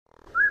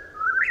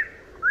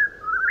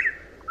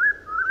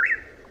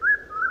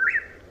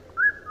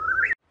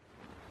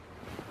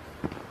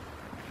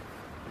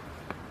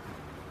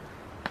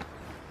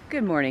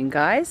Good morning,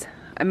 guys.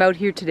 I'm out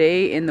here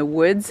today in the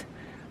woods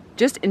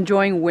just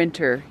enjoying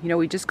winter. You know,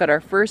 we just got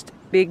our first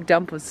big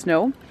dump of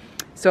snow,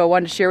 so I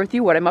wanted to share with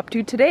you what I'm up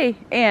to today.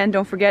 And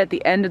don't forget, at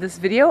the end of this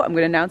video I'm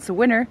going to announce the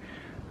winner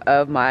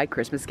of my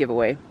Christmas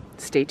giveaway.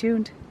 Stay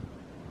tuned.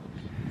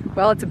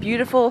 Well, it's a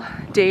beautiful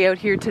day out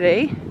here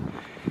today.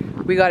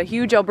 We got a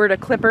huge Alberta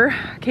clipper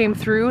came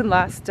through in the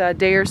last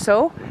day or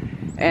so,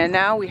 and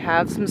now we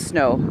have some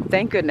snow.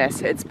 Thank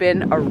goodness. It's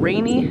been a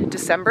rainy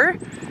December.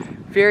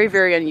 Very,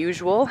 very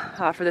unusual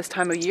for this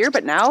time of year,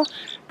 but now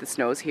the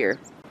snow's here.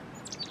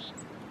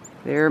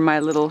 They're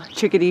my little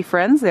chickadee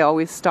friends. They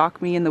always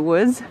stalk me in the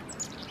woods.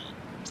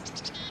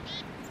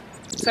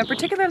 So I'm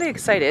particularly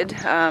excited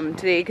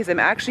today because I'm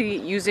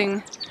actually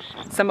using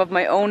some of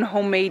my own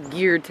homemade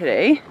gear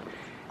today.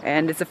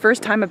 And it's the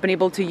first time I've been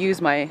able to use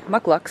my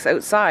mucklucks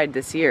outside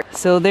this year.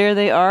 So there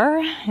they are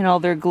in all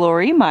their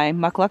glory, my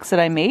mucklucks that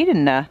I made,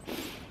 and I'll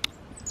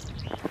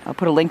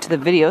put a link to the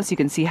video so you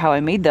can see how I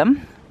made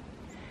them.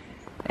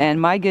 And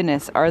my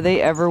goodness, are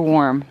they ever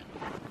warm.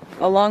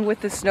 Along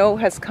with the snow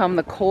has come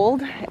the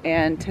cold,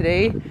 and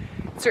today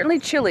it's certainly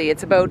chilly.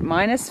 It's about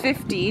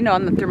 -15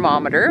 on the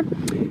thermometer,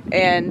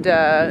 and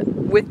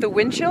with the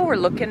wind chill we're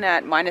looking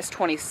at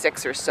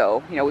 -26 or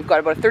so. You know, we've got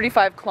about a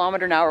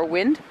 35-kilometer-an-hour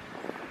wind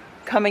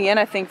coming in,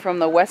 I think from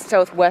the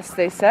west-southwest,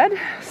 they said.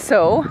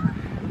 So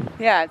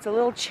yeah, it's a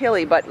little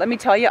chilly, but let me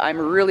tell you, I'm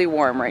really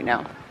warm right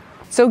now.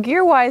 So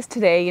gear-wise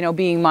today, you know,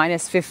 being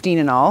 -15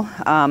 and all,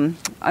 I'm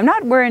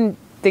not wearing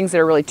things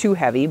that are really too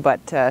heavy, but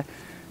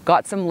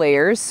got some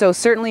layers. So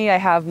certainly I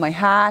have my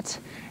hat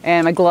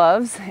and my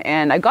gloves,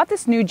 and I got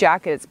this new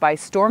jacket. It's by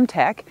Storm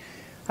Tech.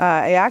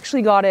 I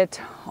actually got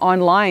it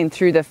online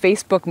through the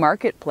Facebook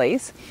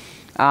marketplace.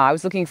 I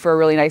was looking for a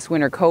really nice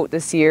winter coat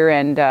this year,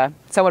 and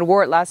someone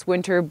wore it last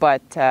winter,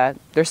 but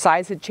their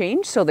size had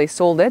changed, so they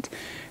sold it.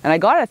 And I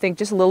got it, I think,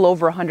 just a little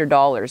over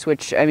 $100,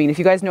 which, I mean, if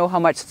you guys know how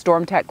much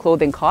Storm Tech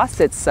clothing costs,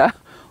 it's a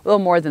little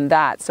more than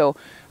that. So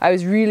I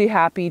was really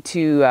happy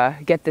to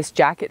get this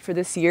jacket for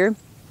this year.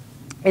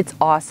 It's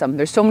awesome.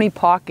 There's so many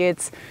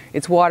pockets.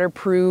 It's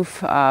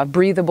waterproof,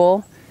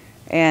 breathable,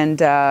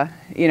 and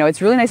you know,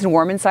 it's really nice and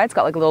warm inside. It's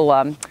got like a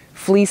little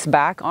fleece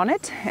back on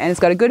it, and it's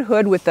got a good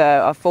hood with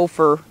a faux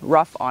fur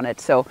ruff on it.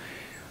 So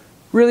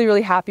really,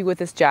 really happy with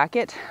this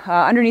jacket.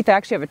 Underneath I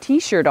actually have a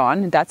t-shirt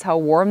on, and that's how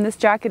warm this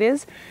jacket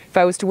is. If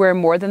I was to wear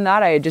more than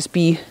that, I'd just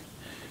be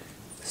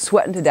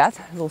sweating to death.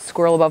 A little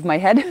squirrel above my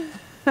head.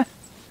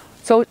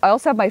 So I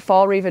also have my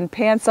Fall Raven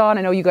pants on.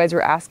 I know you guys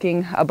were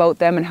asking about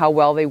them and how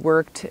well they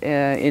worked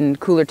in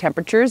cooler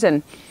temperatures,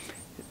 and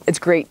it's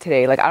great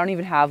today. Like, I don't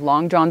even have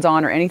long johns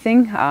on or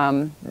anything.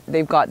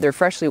 They're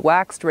freshly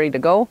waxed, ready to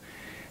go.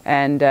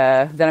 And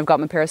then I've got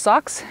my pair of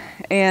socks,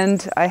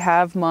 and I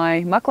have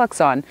my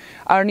mucklucks on.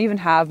 I don't even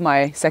have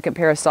my second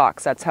pair of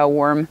socks. That's how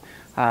warm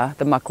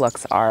the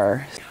mucklucks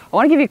are. I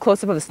want to give you a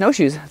close-up of the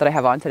snowshoes that I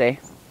have on today.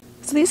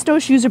 So these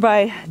snowshoes are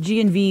by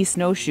GAW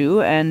Snowshoe,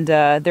 and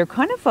they're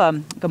kind of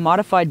a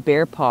modified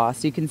bear paw.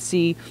 So you can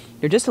see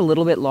they're just a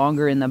little bit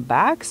longer in the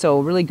back, so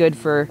really good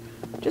for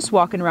just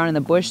walking around in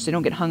the bush so you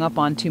don't get hung up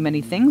on too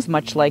many things,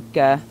 much like,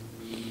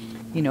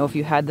 you know, if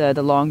you had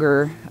the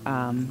longer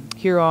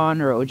Huron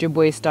or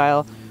Ojibwe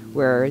style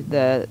where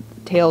the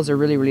tails are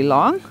really, really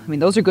long. I mean,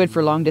 those are good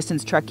for long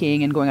distance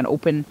trekking and going on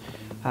open,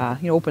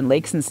 you know, open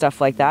lakes and stuff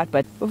like that.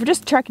 But for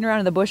just trekking around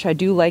in the bush, I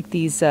do like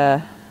these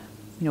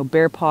you know,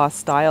 bear paw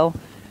style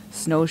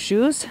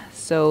snowshoes.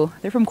 So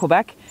they're from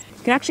Quebec.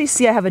 You can actually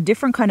see I have a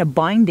different kind of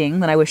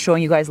binding than I was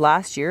showing you guys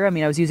last year. I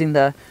mean, I was using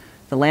the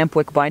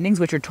lampwick bindings,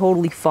 which are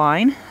totally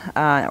fine,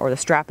 or the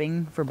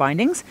strapping for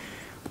bindings.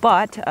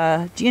 But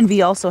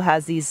GAW also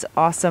has these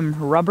awesome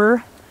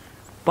rubber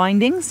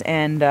bindings,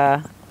 and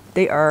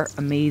they are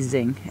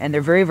amazing. And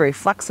they're very, very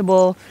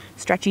flexible,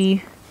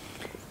 stretchy,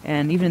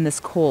 and even in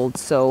this cold.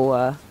 So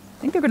I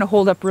think they're going to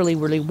hold up really,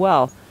 really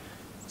well.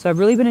 So I've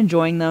really been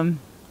enjoying them.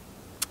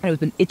 I've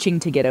been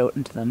itching to get out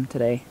into them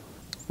today.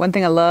 One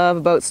thing I love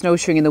about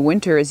snowshoeing in the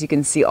winter is you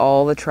can see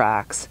all the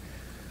tracks.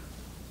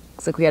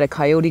 Looks like we had a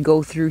coyote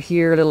go through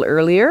here a little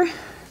earlier.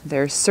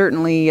 There's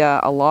certainly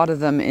a lot of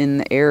them in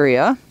the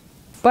area,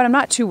 but I'm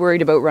not too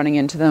worried about running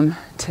into them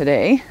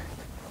today.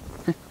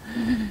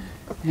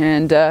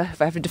 And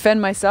if I have to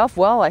defend myself,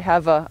 well, I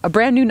have a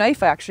brand new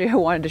knife actually I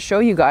wanted to show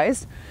you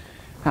guys.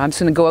 I'm just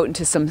going to go out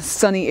into some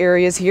sunny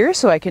areas here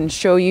so I can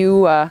show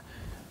you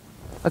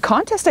a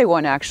contest I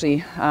won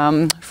actually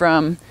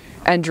from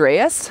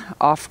Andreas,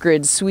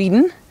 Off-Grid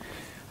Sweden.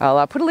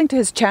 I'll put a link to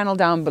his channel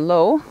down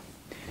below.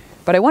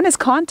 But I won his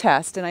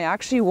contest, and I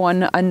actually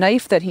won a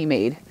knife that he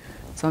made.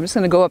 So I'm just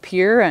going to go up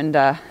here and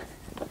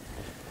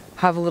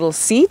have a little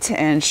seat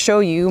and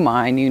show you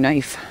my new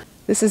knife.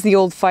 This is the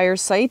old fire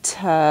site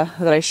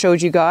that I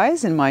showed you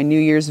guys in my New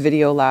Year's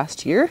video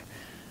last year.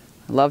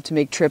 I love to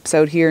make trips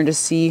out here and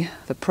just see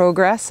the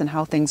progress and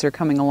how things are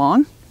coming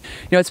along.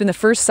 You know, it's been the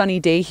first sunny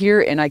day here,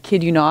 and I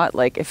kid you not,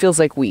 like, it feels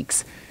like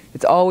weeks.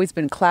 It's always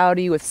been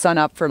cloudy with sun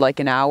up for like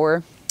an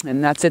hour,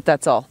 and that's it,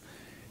 that's all.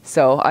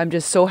 So I'm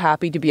just so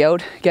happy to be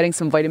out getting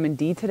some vitamin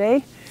D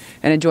today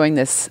and enjoying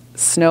this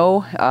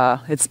snow.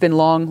 It's been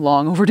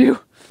long overdue.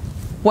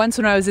 Once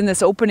when I was in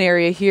this open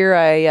area here,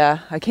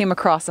 I came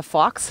across a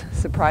fox,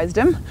 surprised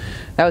him.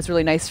 That was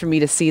really nice for me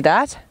to see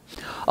that.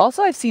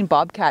 Also, I've seen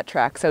bobcat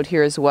tracks out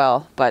here as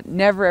well, but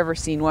never ever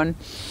seen one.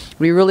 It'd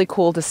be really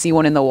cool to see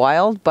one in the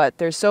wild, but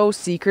they're so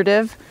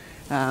secretive.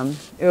 It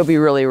would be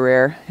really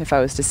rare if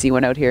I was to see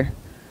one out here.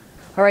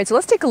 All right, so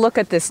let's take a look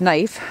at this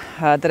knife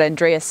that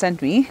Andreas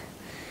sent me.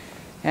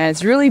 And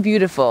it's really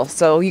beautiful.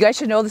 So you guys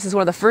should know this is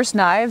one of the first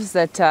knives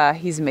that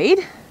he's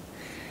made.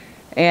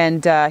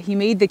 And he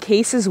made the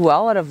case as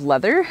well out of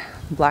leather,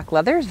 black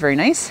leather. It's very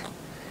nice.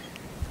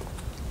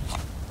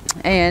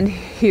 And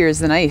here's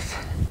the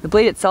knife. The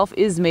blade itself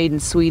is made in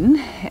Sweden,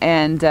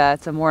 and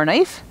it's a Mora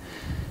knife.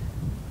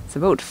 It's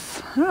about,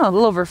 I don't know, a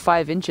little over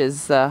 5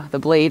 inches, the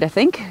blade, I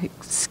think.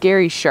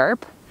 Scary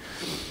sharp.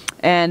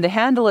 And the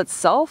handle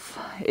itself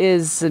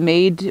is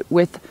made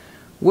with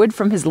wood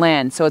from his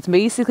land. So it's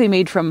basically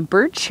made from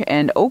birch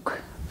and oak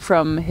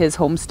from his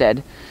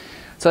homestead.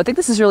 So I think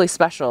this is really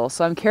special.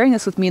 So I'm carrying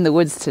this with me in the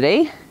woods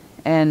today,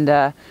 and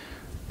gonna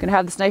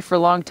have this knife for a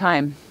long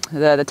time.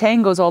 The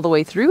tang goes all the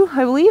way through,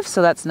 I believe,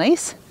 so that's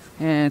nice.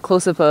 And a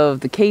close-up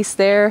of the case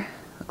there,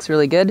 looks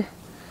really good.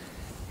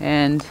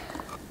 And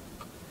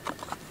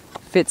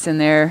fits in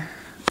there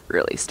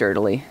really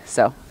sturdily.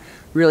 So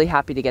really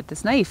happy to get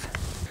this knife.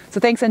 So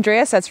thanks,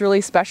 Andreas, that's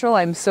really special.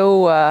 I'm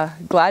so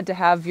glad to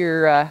have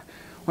your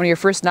one of your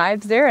first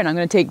knives there, and I'm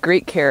going to take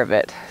great care of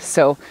it.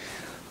 So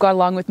got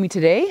along with me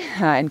today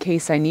in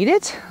case I need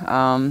it,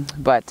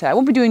 but I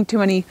won't be doing too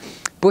many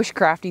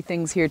bushcrafty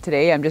things here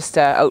today. I'm just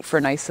out for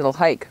a nice little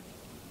hike.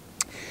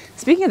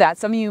 Speaking of that,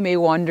 some of you may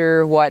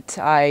wonder what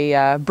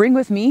I bring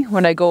with me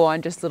when I go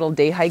on just little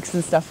day hikes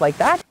and stuff like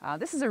that.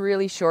 This is a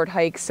really short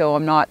hike, so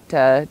I'm not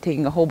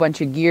taking a whole bunch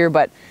of gear,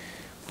 but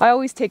I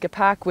always take a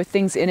pack with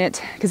things in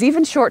it, because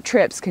even short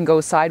trips can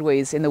go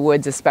sideways in the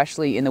woods,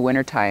 especially in the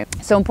wintertime.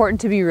 So important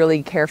to be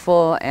really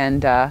careful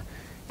and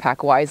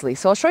pack wisely.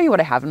 So I'll show you what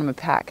I have in my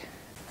pack.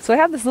 So I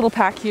have this little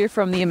pack here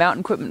from the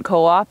Mountain Equipment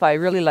Co-op. I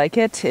really like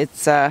it.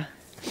 It's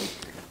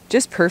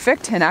just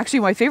perfect. And actually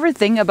my favorite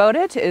thing about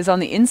it is on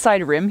the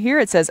inside rim here,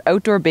 it says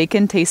outdoor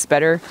bacon tastes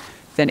better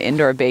than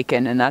indoor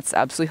bacon, and that's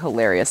absolutely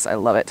hilarious. I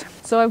love it.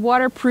 So I've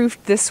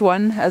waterproofed this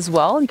one as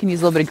well. You can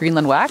use a little bit of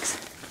Greenland wax.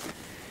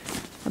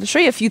 I'll show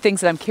you a few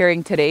things that I'm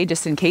carrying today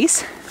just in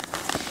case.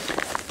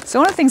 So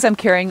one of the things I'm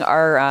carrying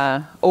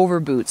are over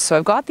boots. So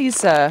I've got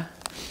these,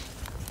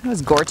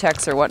 it's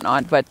Gore-Tex or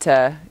whatnot, but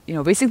you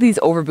know, basically these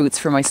over boots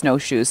for my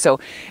snowshoes. So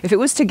if it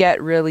was to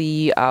get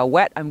really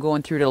wet, I'm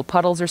going through little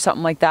puddles or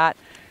something like that,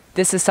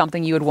 this is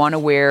something you would want to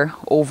wear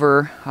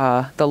over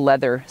the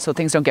leather so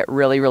things don't get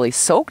really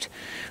soaked.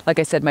 Like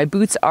I said, my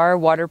boots are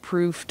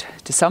waterproofed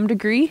to some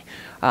degree,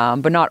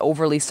 but not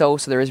overly so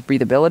there is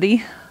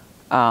breathability.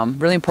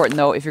 Really important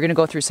though, if you're going to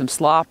go through some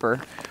slop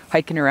or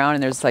hiking around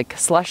and there's like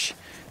slush,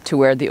 to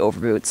wear the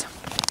overboots.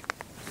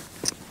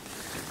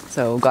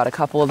 So got a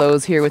couple of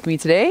those here with me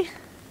today.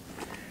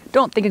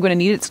 Don't think I'm going to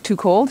need it, it's too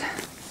cold.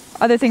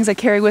 Other things I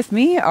carry with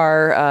me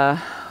are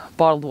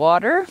bottled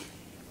water.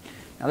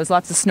 Now there's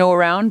lots of snow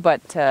around,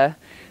 but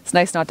it's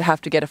nice not to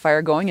have to get a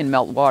fire going and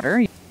melt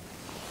water.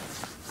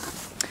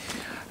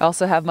 I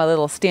also have my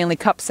little Stanley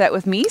cup set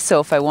with me, so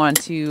if I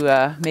want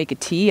to make a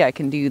tea, I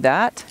can do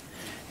that.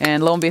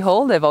 And lo and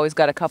behold, I've always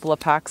got a couple of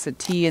packs of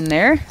tea in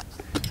there.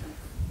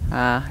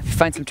 If you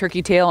find some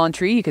turkey tail on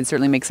tree, you can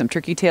certainly make some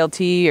turkey tail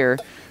tea or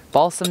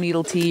balsam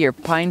needle tea or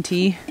pine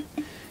tea.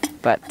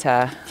 But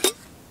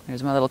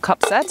there's my little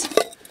cup set.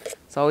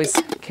 So always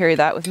carry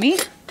that with me.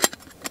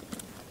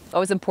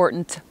 Always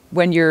important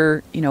when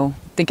you're,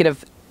 thinking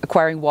of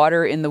acquiring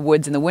water in the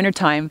woods in the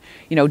wintertime,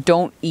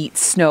 don't eat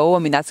snow. I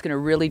mean, that's going to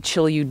really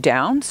chill you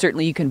down.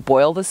 Certainly you can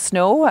boil the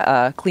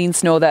snow, clean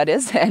snow that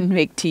is, and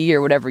make tea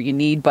or whatever you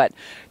need, but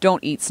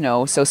don't eat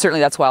snow. So certainly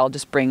that's why I'll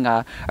just bring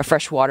a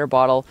fresh water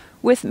bottle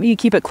with me,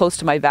 keep it close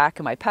to my back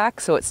in my pack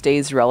so it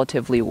stays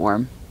relatively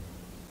warm.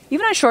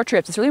 Even on short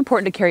trips, it's really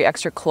important to carry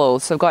extra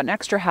clothes. So I've got an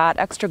extra hat,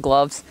 extra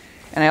gloves,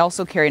 and I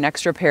also carry an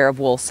extra pair of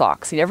wool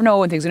socks. You never know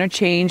when things are going to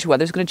change,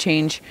 weather's going to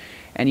change,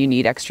 and you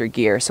need extra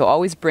gear. So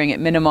always bring at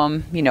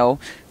minimum,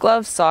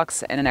 gloves,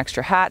 socks, and an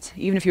extra hat.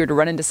 Even if you were to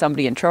run into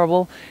somebody in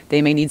trouble,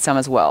 they may need some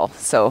as well.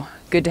 So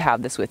good to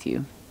have this with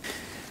you.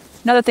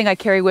 Another thing I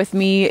carry with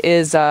me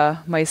is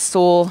my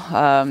Soul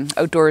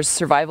Outdoors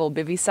Survival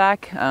Bivy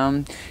Sack.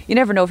 You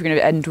never know if you're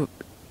going to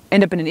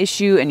end up in an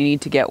issue and you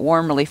need to get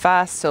warm really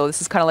fast. So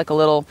this is kind of like a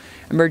little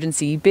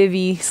emergency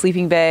bivy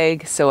sleeping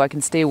bag so I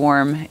can stay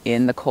warm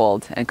in the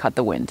cold and cut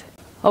the wind.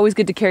 Always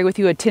good to carry with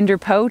you a tinder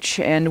pouch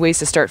and ways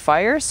to start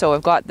fire. So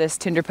I've got this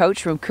tinder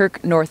pouch from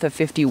Kirk north of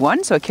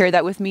 51. So I carry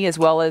that with me, as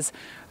well as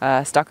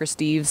Stalker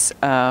Steve's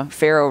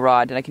ferro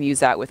rod, and I can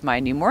use that with my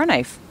new Mora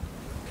knife.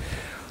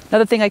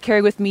 Another thing I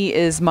carry with me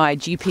is my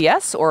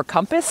GPS or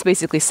compass,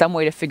 basically some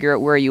way to figure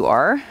out where you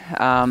are.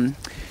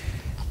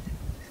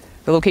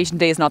 The location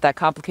today is not that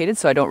complicated,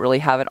 so I don't really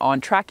have it on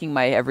tracking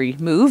my every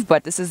move,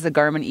 but this is the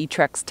Garmin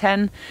eTrex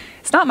 10.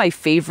 It's not my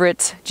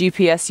favorite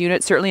GPS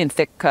unit, certainly in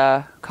thick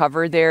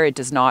cover there. It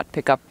does not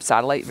pick up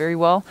satellite very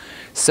well.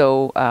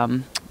 So,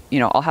 you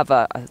know, I'll have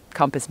a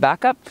compass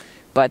backup,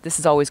 but this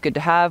is always good to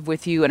have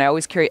with you, and I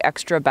always carry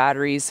extra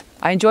batteries.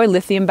 I enjoy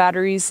lithium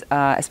batteries,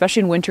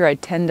 especially in winter. I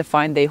tend to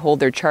find they hold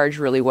their charge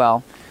really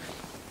well.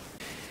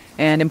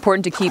 And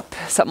important to keep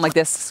something like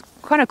this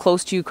kind of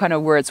close to you, kind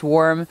of where it's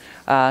warm,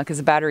 because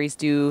the batteries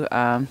do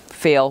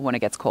fail when it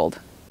gets cold.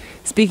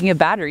 Speaking of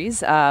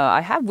batteries,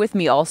 I have with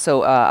me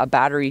also a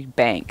battery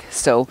bank.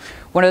 So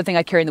one other thing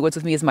I carry in the woods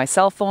with me is my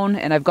cell phone,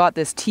 and I've got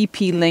this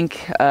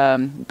TP-Link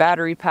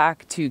battery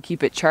pack to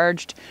keep it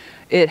charged.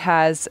 It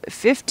has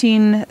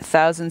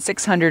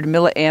 15,600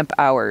 milliamp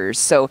hours.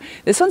 So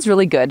this one's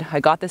really good. I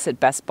got this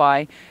at Best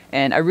Buy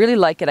and I really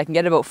like it. I can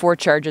get about 4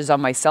 charges on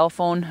my cell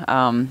phone,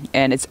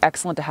 and it's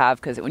excellent to have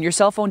because when your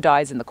cell phone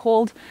dies in the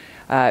cold,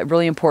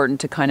 really important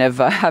to kind of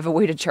have a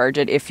way to charge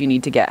it if you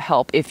need to get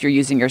help, if you're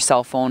using your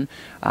cell phone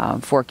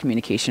for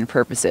communication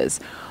purposes.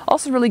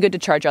 Also really good to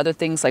charge other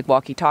things like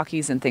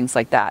walkie-talkies and things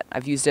like that.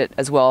 I've used it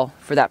as well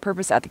for that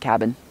purpose at the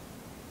cabin.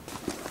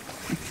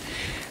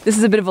 This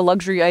is a bit of a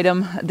luxury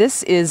item.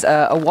 This is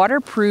a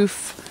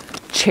waterproof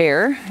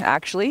chair,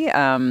 actually,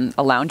 a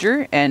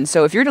lounger. And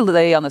so if you're to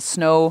lay on the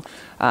snow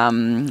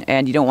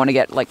and you don't want to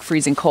get like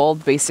freezing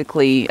cold,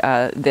 basically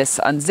this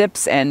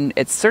unzips and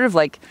it's sort of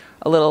like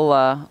a little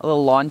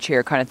lawn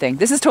chair kind of thing.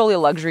 This is totally a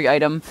luxury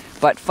item,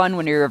 but fun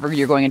whenever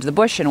you're going into the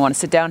bush and want to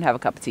sit down and have a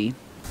cup of tea.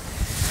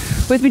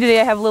 With me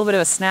today I have a little bit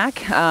of a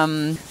snack.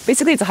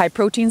 Basically it's a high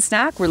protein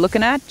snack. We're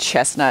looking at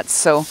chestnuts.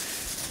 So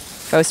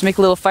if I was to make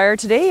a little fire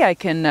today, I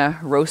can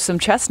roast some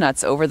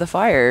chestnuts over the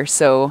fire.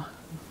 So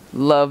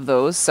love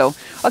those. So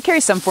I'll carry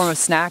some form of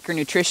snack or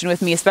nutrition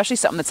with me, especially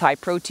something that's high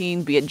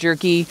protein, be it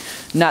jerky,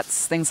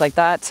 nuts, things like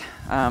that.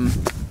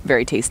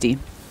 Very tasty.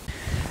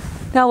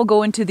 Now we'll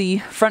go into the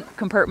front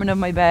compartment of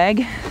my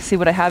bag, see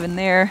what I have in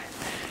there.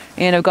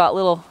 And I've got a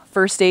little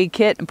first aid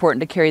kit, important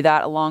to carry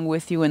that along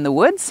with you in the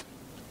woods.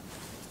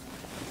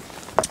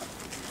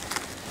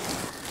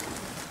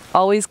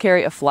 Always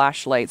carry a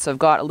flashlight. So I've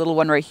got a little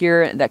one right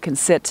here that can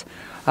sit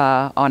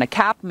on a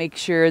cap. Make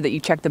sure that you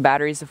check the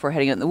batteries before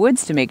heading out in the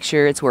woods to make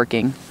sure it's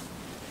working.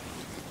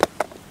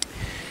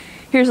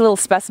 Here's a little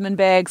specimen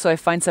bag, so I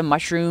find some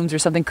mushrooms or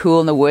something cool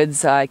in the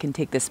woods, I can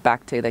take this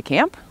back to the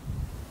camp.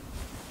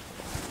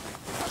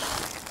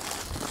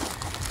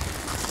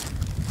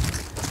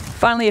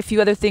 Finally, a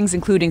few other things,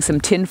 including some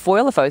tin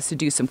foil if I was to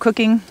do some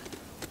cooking.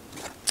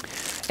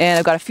 And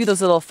I've got a few of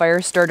those little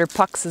fire starter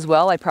pucks as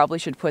well. I probably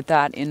should put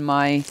that in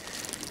my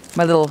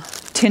little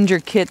tinder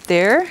kit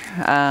there.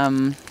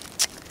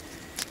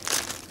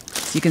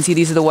 So you can see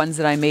these are the ones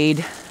that I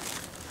made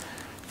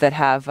that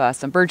have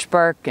some birch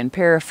bark and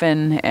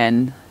paraffin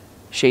and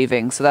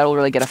shaving. So that'll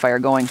really get a fire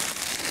going.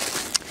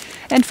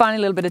 And finally,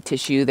 a little bit of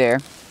tissue there.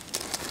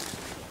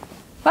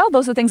 Well,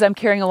 those are the things I'm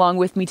carrying along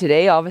with me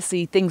today.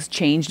 Obviously, things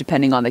change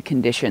depending on the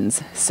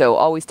conditions. So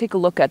always take a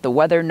look at the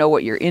weather, know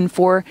what you're in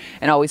for,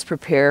 and always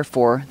prepare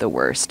for the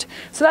worst.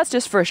 So that's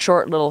just for a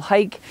short little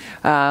hike,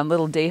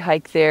 little day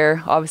hike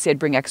there. Obviously, I'd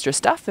bring extra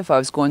stuff if I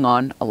was going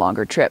on a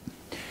longer trip.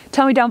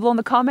 Tell me down below in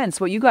the comments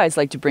what you guys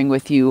like to bring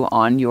with you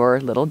on your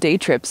little day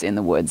trips in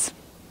the woods.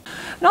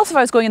 And also if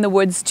I was going in the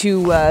woods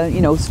to, you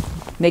know,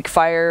 make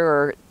fire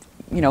or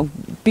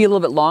be a little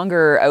bit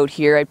longer out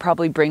here, I'd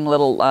probably bring a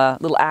little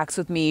axe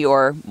with me,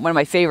 or one of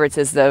my favorites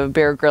is the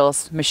Bear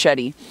Grylls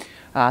machete.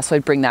 So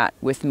I'd bring that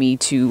with me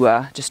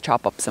to just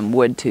chop up some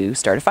wood to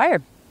start a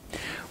fire.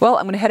 Well,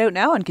 I'm going to head out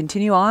now and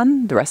continue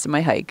on the rest of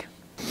my hike.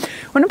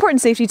 One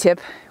important safety tip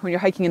when you're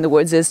hiking in the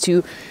woods is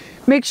to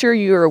make sure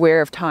you're aware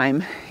of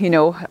time.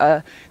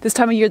 This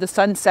time of year the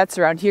sun sets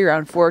around here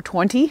around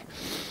 4:20,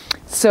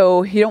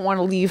 so you don't want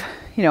to leave,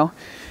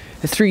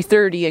 at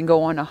 3:30 and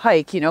go on a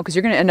hike, because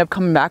you're going to end up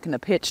coming back in the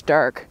pitch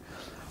dark.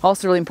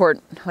 Also really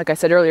important, like I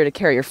said earlier, to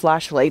carry your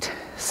flashlight.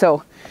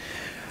 So,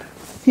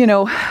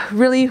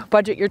 really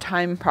budget your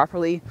time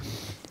properly.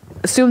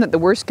 Assume that the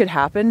worst could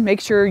happen.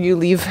 Make sure you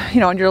leave, on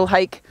your little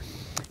hike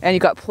and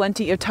you've got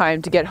plenty of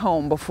time to get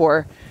home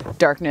before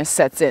darkness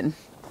sets in.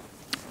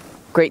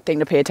 Great thing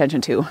to pay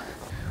attention to.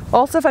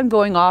 Also, if I'm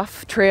going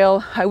off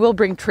trail, I will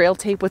bring trail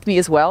tape with me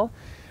as well,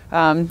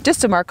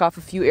 just to mark off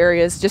a few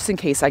areas just in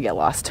case I get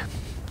lost,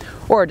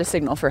 or to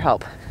signal for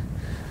help.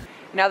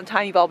 Now the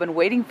time you've all been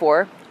waiting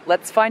for,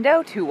 let's find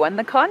out who won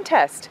the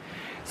contest.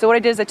 So what I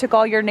did is I took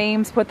all your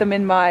names, put them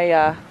in my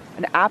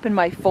an app in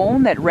my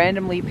phone that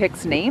randomly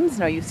picks names.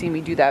 Now you've seen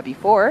me do that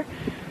before.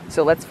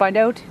 So let's find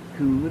out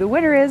who the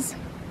winner is.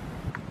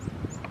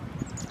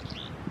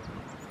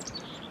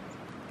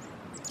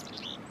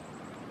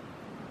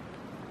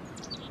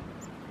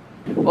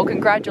 Well,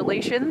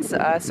 congratulations.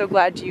 So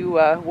glad you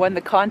won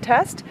the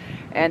contest.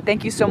 And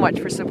thank you so much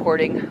for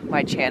supporting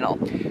my channel.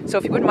 So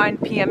if you wouldn't mind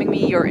PMing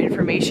me your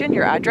information,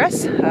 your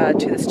address to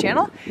this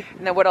channel,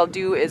 and then what I'll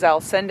do is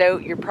I'll send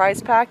out your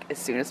prize pack as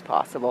soon as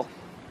possible.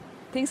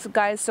 Thanks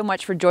guys so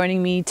much for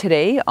joining me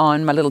today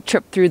on my little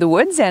trip through the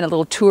woods and a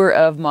little tour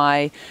of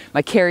my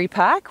carry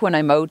pack when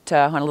I'm out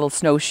on a little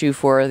snowshoe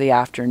for the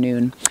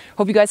afternoon.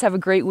 Hope you guys have a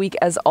great week.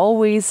 As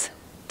always,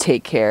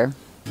 take care.